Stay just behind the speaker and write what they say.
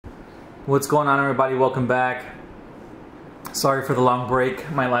What's going on, everybody? Welcome back. Sorry for the long break.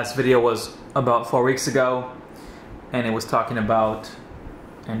 My last video was about 4 weeks ago, and it was talking about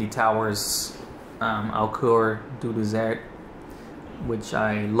Andy Towers' Au Coeur du Désert, which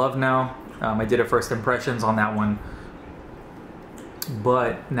I love now. I did a first impressions on that one,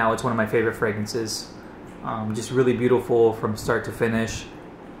 but now it's one of my favorite fragrances. Just really beautiful from start to finish.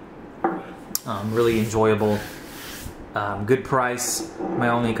 Really enjoyable. Good price. My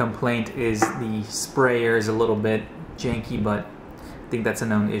only complaint is the sprayer is a little bit janky, but I think that's a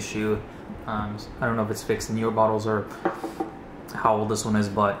known issue. I don't know if it's fixed in newer bottles or how old this one is,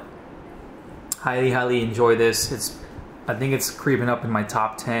 but highly enjoy this. I think it's creeping up in my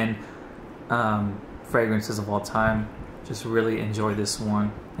top 10 fragrances of all time. Just really enjoy this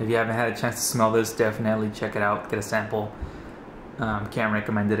one. If you haven't had a chance to smell this, definitely check it out. Get a sample. Can't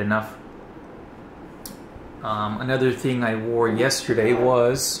recommend it enough. Another thing I wore yesterday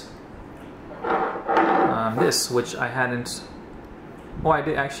was this, which I hadn't. Well, I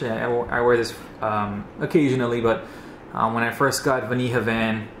did actually. I wear this occasionally, but when I first got Vanille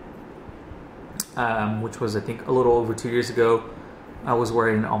Havane, which was I think a little over 2 years ago, I was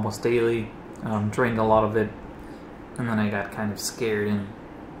wearing it almost daily. Drained a lot of it, and then I got kind of scared and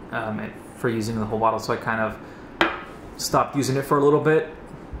for using the whole bottle, so I kind of stopped using it for a little bit.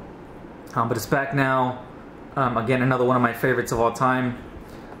 But it's back now. Again, another one of my favorites of all time.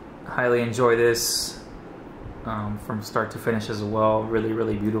 Highly enjoy this from start to finish as well.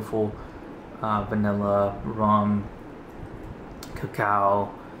 Really beautiful. Vanilla, rum,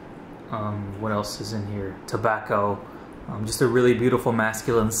 cacao. What else is in here? Tobacco. Just a really beautiful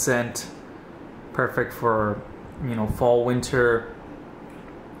masculine scent. Perfect for, you know, fall, winter.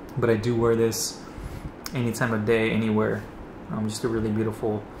 But I do wear this any time of day, anywhere. Just a really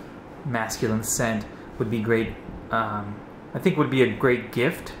beautiful masculine scent. Would be great. I think would be a great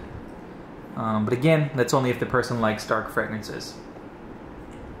gift. But again, that's only if the person likes dark fragrances.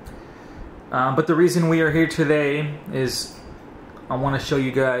 But the reason we are here today is I want to show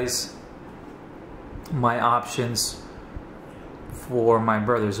you guys my options for my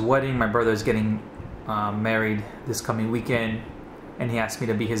brother's wedding. My brother's getting married this coming weekend, and he asked me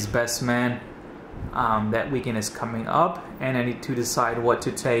to be his best man. That weekend is coming up, and I need to decide what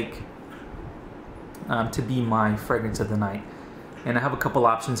to take to be my fragrance of the night. And I have a couple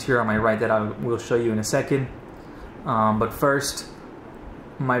options here on my right that I will show you in a second. But first,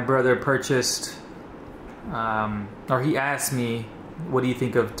 my brother purchased, or he asked me, what do you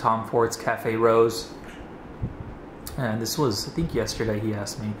think of Tom Ford's Cafe Rose? And this was, I think, yesterday he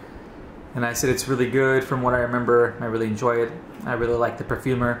asked me. And I said it's really good from what I remember. I really enjoy it. I really like the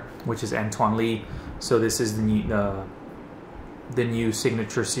perfumer, which is Antoine Lee. So this is the new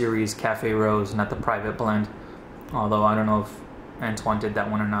signature series Cafe Rose, not the private blend, although I don't know if Antoine did that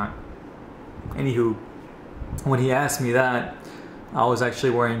one or not. Anywho, when he asked me that, I was actually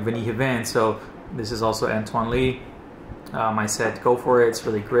wearing Vanille Havane, so this is also Antoine Lee. I said go for it, it's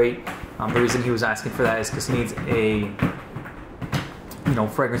really great. The reason he was asking for that is because he needs a, you know,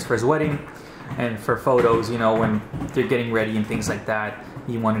 fragrance for his wedding, and for photos, you know, when they're getting ready and things like that,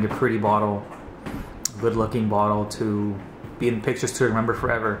 he wanted a pretty bottle, good looking bottle to be in pictures to remember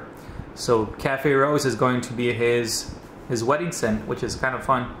forever. So Cafe Rose is going to be his wedding scent, which is kind of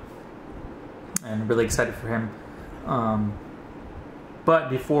fun, and really excited for him. But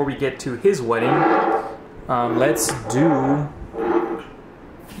before we get to his wedding, let's do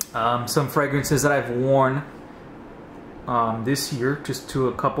some fragrances that I've worn this year, just to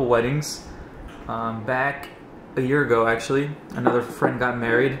a couple weddings. Back a year ago, actually, another friend got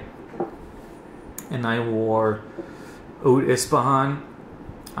married, and I wore Oud Ispahan.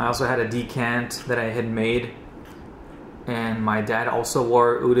 I also had a decant that I had made, and my dad also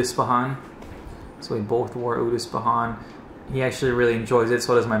wore Oud Ispahan, so we both wore Oud Ispahan. He actually really enjoys it,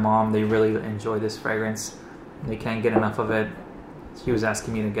 so does my mom. They really enjoy this fragrance. They can't get enough of it. He was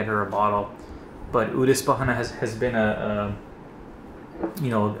asking me to get her a bottle, but Oud Ispahan has been a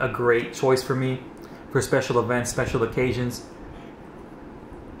great choice for me for special events, special occasions.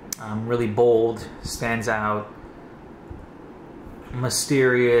 Really bold, stands out,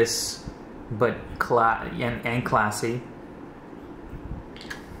 mysterious, but classy.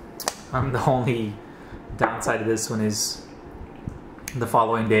 The only downside of this one is the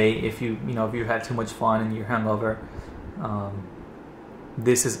following day. If you had too much fun and you're hungover,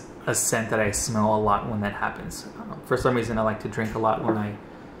 this is a scent that I smell a lot when that happens. For some reason, I like to drink a lot when I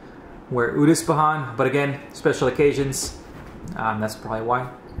wear Oud Ispahan, but again, special occasions, that's probably why.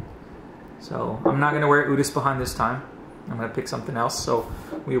 So I'm not going to wear Oud Ispahan this time. I'm going to pick something else, so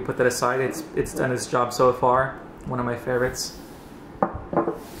we will put that aside. It's done its job so far. One of my favorites.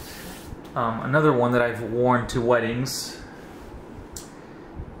 Another one that I've worn to weddings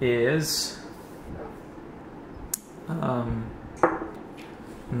is not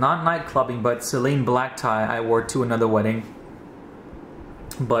night clubbing, but Celine black tie I wore to another wedding,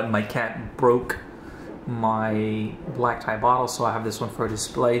 but my cat broke my black tie bottle, so I have this one for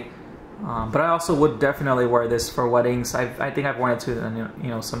display. But I also would definitely wear this for weddings. I think I've worn it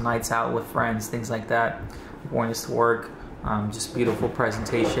to some nights out with friends, things like that. I've worn this to work. Just beautiful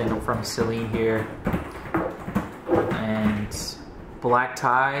presentation from Celine here. And black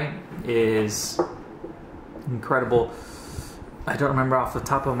tie is incredible. I don't remember off the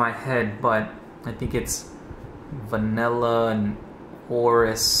top of my head, but I think it's vanilla and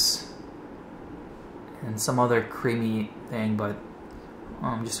orris and some other creamy thing, but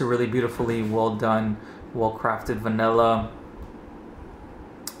just a really beautifully well done, well crafted vanilla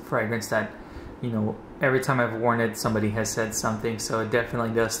fragrance that, every time I've worn it, somebody has said something, so it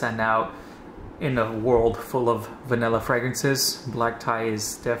definitely does stand out in a world full of vanilla fragrances. Black tie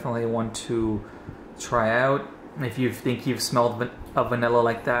is definitely one to try out. If you think you've smelled a vanilla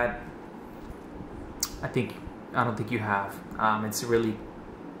like that, I don't think you have. It's really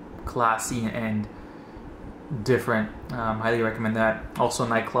classy and different. Highly recommend that. Also,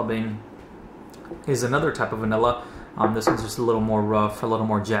 night clubbing is another type of vanilla. This one's just a little more rough, a little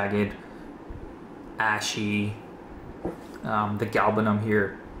more jagged, ashy. The galbanum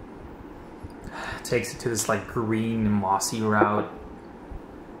here takes it to this like green mossy route.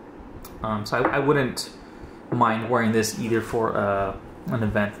 So I wouldn't mind wearing this either for an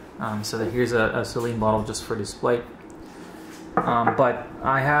event. So here's a Celine bottle just for display. But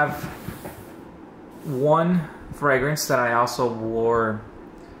I have one fragrance that I also wore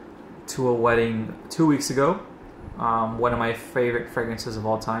to a wedding 2 weeks ago. One of my favorite fragrances of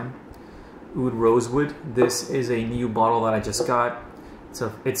all time, Oud Rosewood. This is a new bottle that I just got.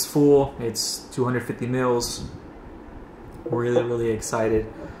 It's full. It's 250 mils. Really excited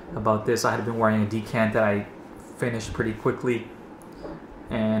about this. I had been wearing a decant that I finished pretty quickly,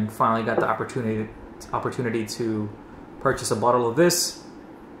 and finally got the opportunity to purchase a bottle of this,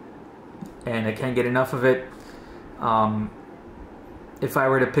 and I can't get enough of it. If I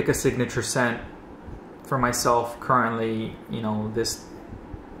were to pick a signature scent for myself currently, this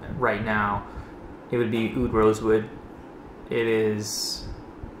right now, it would be Oud Rosewood. It is,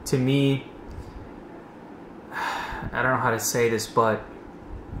 to me, I don't know how to say this, but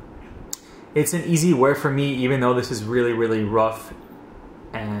it's an easy wear for me, even though this is really rough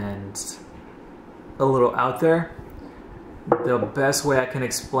and a little out there. The best way I can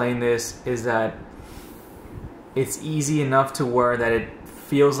explain this is that it's easy enough to wear that it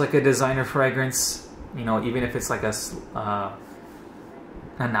feels like a designer fragrance, even if it's like an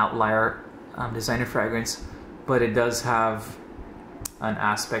outlier designer fragrance, but it does have an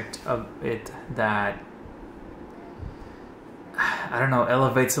aspect of it that, I don't know,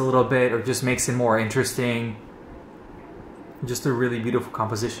 elevates a little bit or just makes it more interesting. Just a really beautiful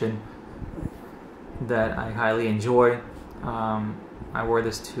composition that I highly enjoy. I wore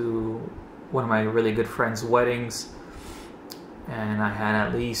this to one of my really good friends' weddings, and I had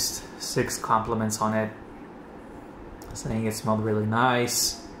at least 6 compliments on it, saying it smelled really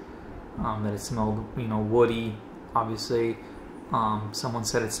nice, that it smelled, woody, obviously. Someone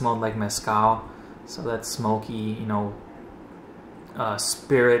said it smelled like mezcal, so that's smoky,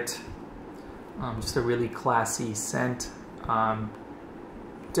 spirit. Just a really classy scent.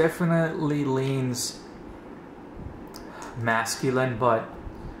 Definitely leans masculine, but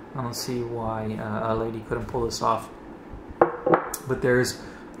I don't see why a lady couldn't pull this off. But there's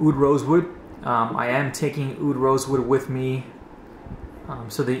Oud Rosewood. I am taking Oud Rosewood with me.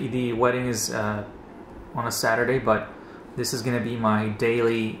 So the wedding is on a Saturday, but this is going to be my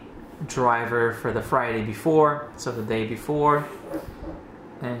daily driver for the Friday before, so the day before.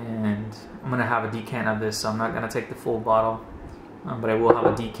 And I'm going to have a decant of this, so I'm not going to take the full bottle, but I will have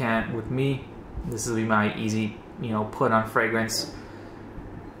a decant with me. This will be my easy, put on fragrance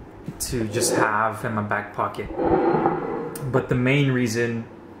to just have in my back pocket. But the main reason,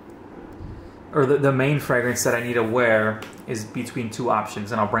 or the main fragrance that I need to wear is between 2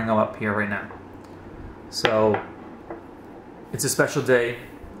 options, and I'll bring them up here right now. So it's a special day.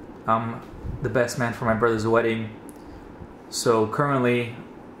 I'm the best man for my brother's wedding. So currently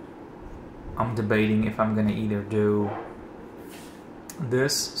I'm debating if I'm gonna either do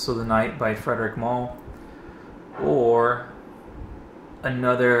this, So the Night by Frederic Malle, or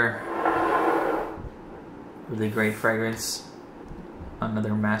another really great fragrance,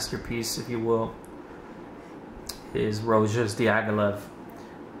 another masterpiece, if you will, is Rojas Diaghilev.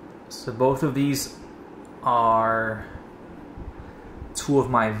 So both of these are two of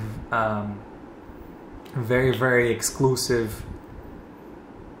my very, very exclusive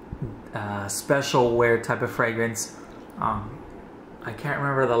special wear type of fragrance. I can't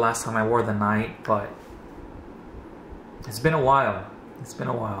remember the last time I wore the Night, but it's been a while. It's been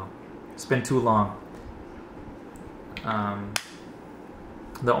a while. It's been too long.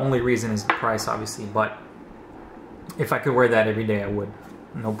 The only reason is the price, obviously, but if I could wear that every day, I would.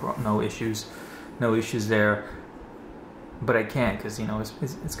 No issues there. But I can't, because you know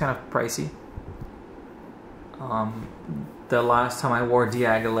it's kind of pricey. The last time I wore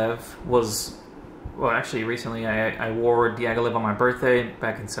Diaghilev was, well, actually recently. I wore Diaghilev on my birthday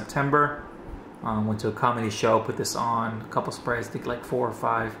back in September. Went to a comedy show, put this on, a couple sprays, I think like 4 or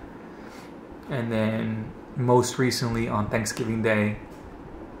 5. And then most recently on Thanksgiving Day,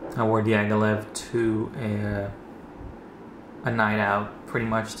 I wore Diaghilev to a night out, pretty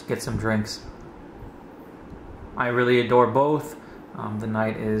much to get some drinks. I really adore both. The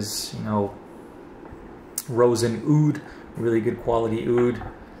Night is, you know, rose and oud, really good quality oud.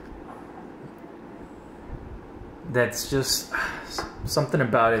 That's just something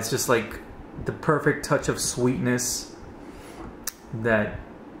about it. It's just like the perfect touch of sweetness that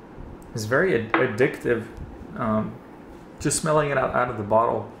is very addictive. Just smelling it out of the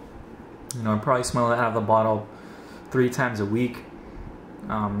bottle. You know, I probably smell it out of the bottle 3 times a week.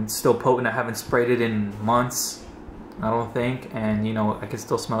 It's still potent. I haven't sprayed it in months, I don't think, and you know, I can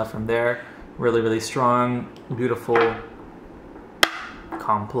still smell it from there. Really, really strong, beautiful,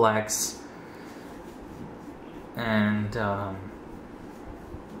 complex, and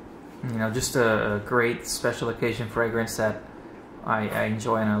you know, just a great special occasion fragrance that I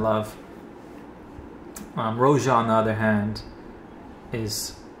enjoy and I love. Roja, on the other hand,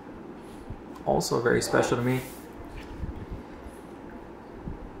 is also very special to me.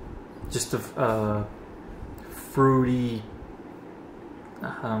 Just a fruity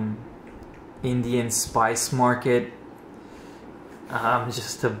Indian spice market.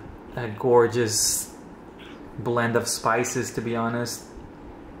 Just a gorgeous blend of spices, to be honest.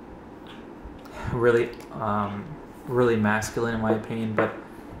 Really, really masculine in my opinion, but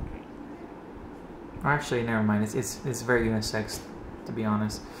actually, never mind. It's very unisex, to be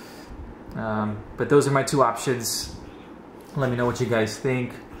honest. But those are my 2 options. Let me know what you guys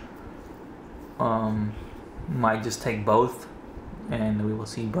think. Might just take both, and we will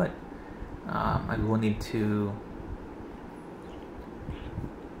see. But I will need to,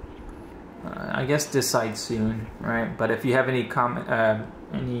 I guess, decide soon, right? But if you have any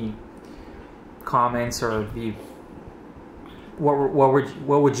comments, or if you,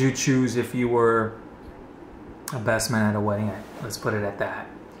 what would you choose if you were a best man at a wedding? Let's put it at that.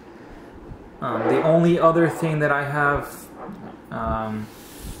 The only other thing that I have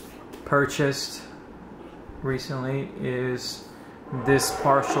purchased recently is this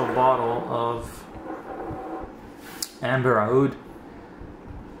partial bottle of Amber Oud.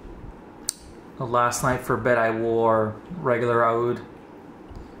 Last night for bed I wore regular Oud.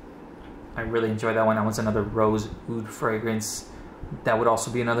 I really enjoyed that one. That one's another rose oud fragrance. That would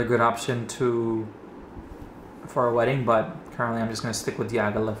also be another good option for a wedding, but currently I'm just going to stick with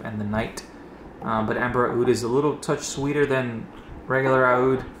Diaghilev and the Night. But Amber Oud is a little touch sweeter than regular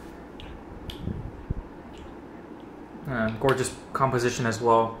Oud. Gorgeous composition as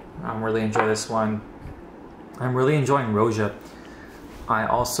well. I really enjoy this one. I'm really enjoying Roja. I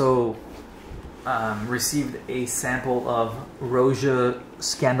also received a sample of Roja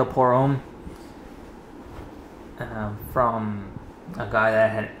Scandoporum from a guy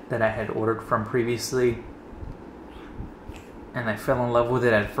that I had ordered from previously, and I fell in love with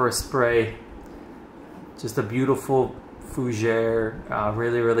it at first spray. Just a beautiful fougere,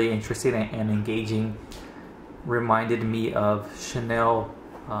 really, really interesting and engaging. Reminded me of Chanel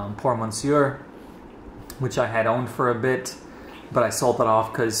Pour Monsieur, which I had owned for a bit, but I sold it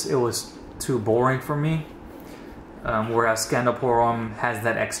off because it was too boring for me. Whereas Scandoporum has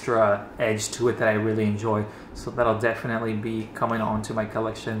that extra edge to it that I really enjoy, so that'll definitely be coming onto my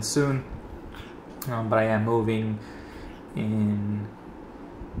collection soon. But I am moving in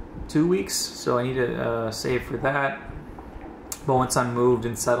 2 weeks, so I need to save for that. But once I'm moved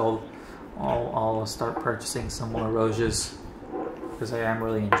and settled, I'll start purchasing some more Rojas, because I am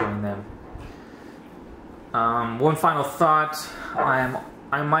really enjoying them. One final thought: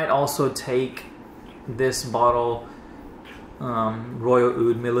 I might also take this bottle, Royal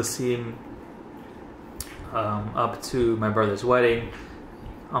Oud Millésime, up to my brother's wedding.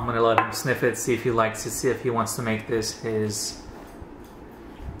 I'm gonna let him sniff it, see if he likes it, see if he wants to make this his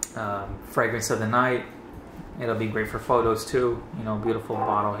fragrance of the night. It'll be great for photos too. You know, beautiful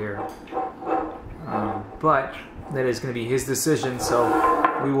bottle here. But that is going to be his decision, so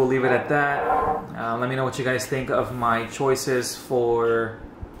we will leave it at that. Let me know what you guys think of my choices for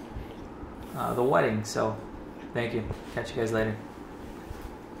the wedding. So thank you. Catch you guys later.